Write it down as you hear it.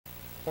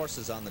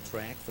Horses on the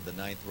track for the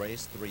 9th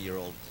race,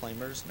 3-year-old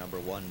claimers. Number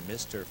 1,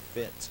 Mr.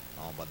 Fit,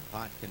 owned by the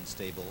Potkin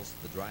Stables.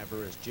 The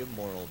driver is Jim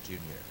Morrill Jr.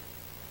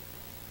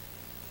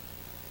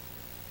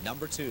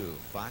 Number 2,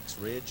 Fox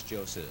Ridge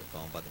Joseph,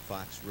 owned by the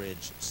Fox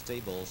Ridge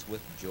Stables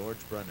with George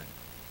Brennan.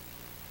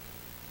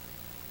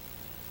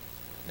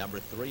 Number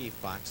 3,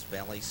 Fox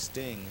Valley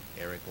Sting,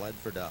 Eric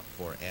Ledford up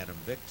for Adam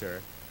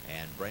Victor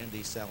and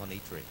Brandy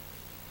Salinitri.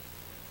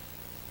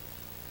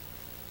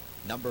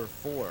 Number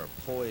 4,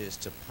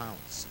 Poised to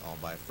Pounce,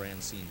 owned by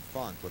Francine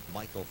Funk with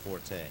Michael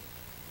Forte.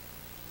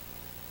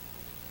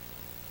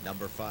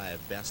 Number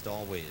 5, Best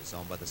Always,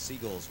 owned by the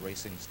Seagulls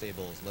Racing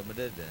Stables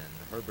Limited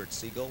and Herbert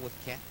Siegel with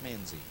Cat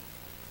Manzi.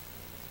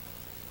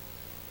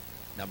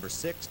 Number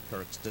 6,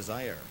 Kirk's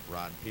Desire,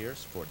 Ron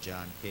Pierce for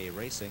John K.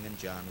 Racing and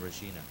John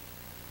Regina.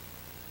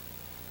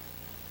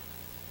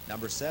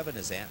 Number 7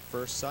 is At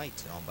First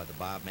Sight, owned by the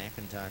Bob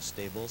McIntosh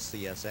Stables,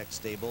 CSX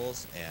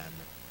Stables, and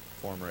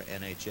former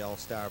NHL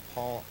star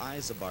Paul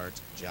Isabart,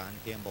 John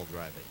Campbell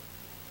driving.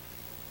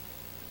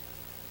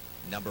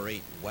 Number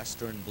 8,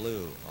 Western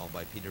Blue, owned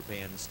by Peter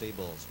Pan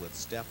Stables with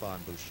Stefan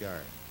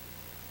Bouchard.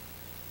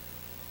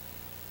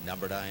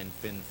 Number 9,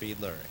 Finn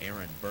Fiedler,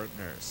 Aaron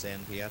Bergner,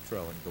 San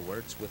Pietro, and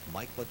Gewurz with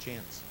Mike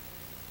LaChance.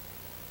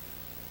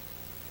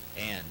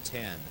 And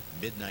 10,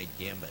 Midnight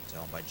Gambit,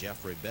 owned by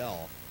Jeffrey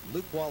Bell.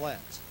 Luke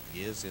Wallette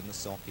is in the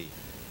sulky.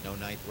 No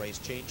 9th race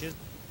changes.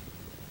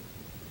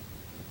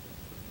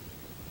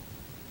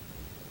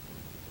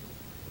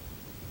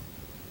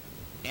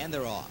 And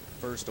they're off.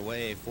 First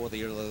away for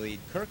the early lead,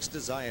 Kirk's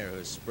Desire,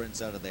 who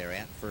sprints out of there.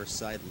 At First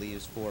Sight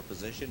leaves for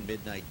position.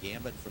 Midnight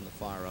Gambit from the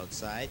far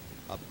outside.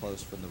 Up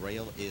close from the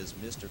rail is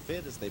Mr.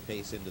 Fit as they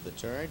pace into the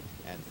turn,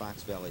 and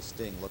Fox Valley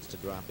Sting looks to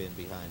drop in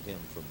behind him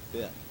from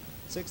 5th.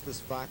 6th is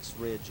Fox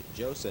Ridge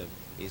Joseph.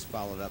 He's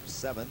followed up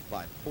 7th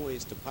by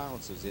Poised to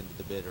Pounce, who's into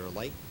the bid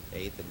early.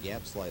 8th and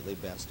gap slightly,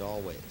 Best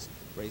Always.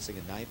 Racing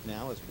at 9th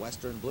now is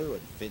Western Blue,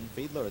 and Finn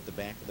Fiedler at the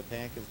back of the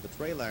pack is the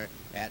trailer.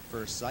 At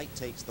First Sight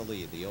takes the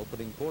lead. The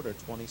opening quarter,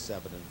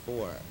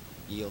 27-4.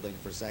 Yielding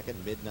for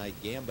second, Midnight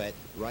Gambit.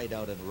 Right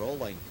out and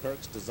rolling.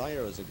 Kirk's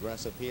Desire is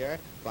aggressive here.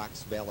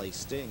 Fox Valley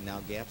Sting now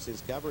gaps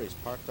his cover. He's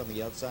parked on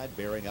the outside,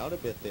 bearing out a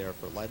bit there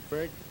for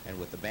Ledford. And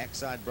with the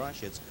backside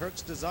brush, it's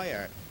Kirk's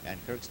Desire.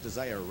 And Kirk's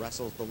Desire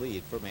wrestles the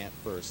lead from At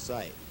First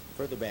Sight.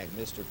 Further back,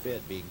 Mr.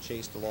 Fit being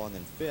chased along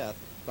in 5th.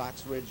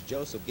 Fox Ridge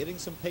Joseph getting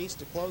some pace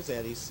to close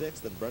at. He's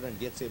 6th, and Brennan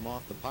gets him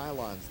off the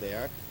pylons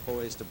there.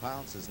 Poised to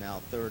Pounce is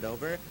now 3rd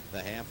over.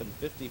 The half and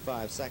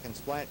 55 seconds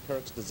flat.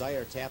 Kirk's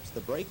Desire taps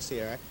the brakes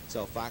here,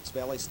 so Fox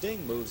Valley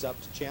Sting moves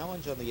up to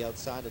challenge on the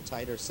outside, a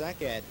tighter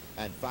second,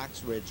 and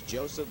Fox Ridge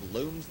Joseph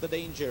looms the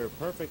danger.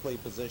 Perfectly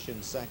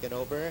positioned 2nd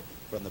over.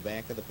 From the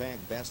back of the pack,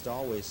 Best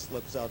Always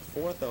slips out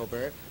 4th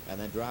over, and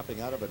then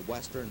dropping out of it,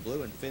 Western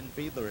Blue and Finn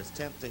Fiedler is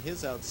 10th to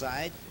his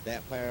outside.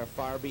 That pair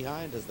far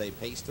behind as they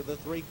pace to the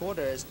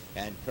 3/4,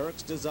 and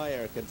Kirk's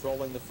Desire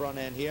controlling the front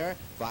end here.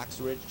 Fox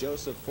Ridge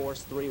Joseph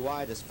forced 3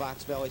 wide as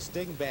Fox Valley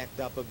Sting backed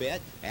up a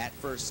bit. At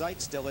First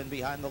Sight still in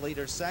behind the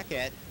leader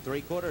 2nd.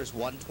 3/4,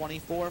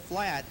 124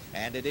 flat,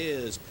 and it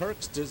is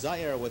Kirk's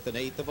Desire with an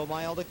 1/8 of a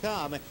mile to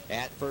come.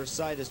 At First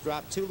Sight has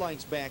dropped 2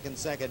 lengths back in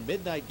 2nd.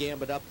 Midnight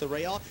Gambit up the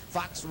rail.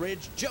 Fox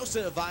Ridge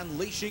Joseph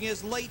unleashing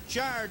his late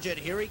charge, and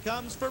here he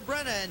comes for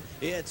Brennan.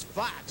 It's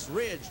Fox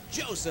Ridge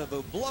Joseph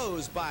who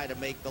blows by to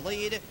make the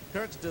lead.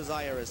 Kirk's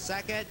Desire is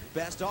 2nd.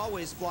 Best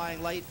Always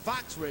flying late.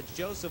 Fox Ridge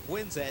Joseph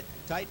wins it.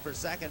 Tight for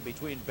 2nd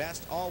between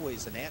Best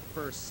Always and At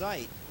First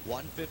Sight.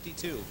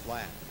 152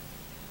 flat.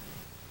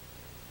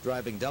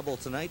 Driving double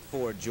tonight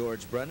for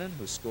George Brennan,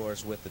 who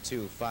scores with the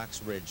 2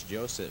 Fox Ridge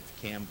Joseph.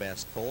 Cam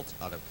Best Colt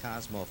out of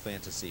Cosmo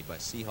Fantasy by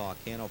Seahawk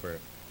Hanover,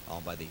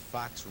 owned by the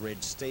Fox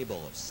Ridge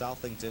Stable of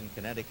Southington,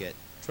 Connecticut.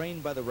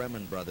 Trained by the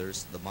Remen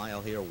brothers. The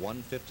mile here,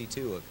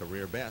 152, a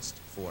career best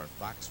for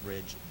Fox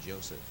Ridge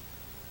Joseph.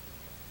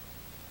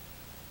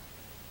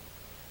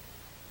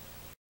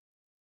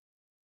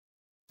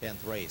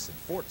 10th race in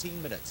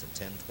 14 minutes and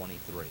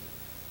 10:23.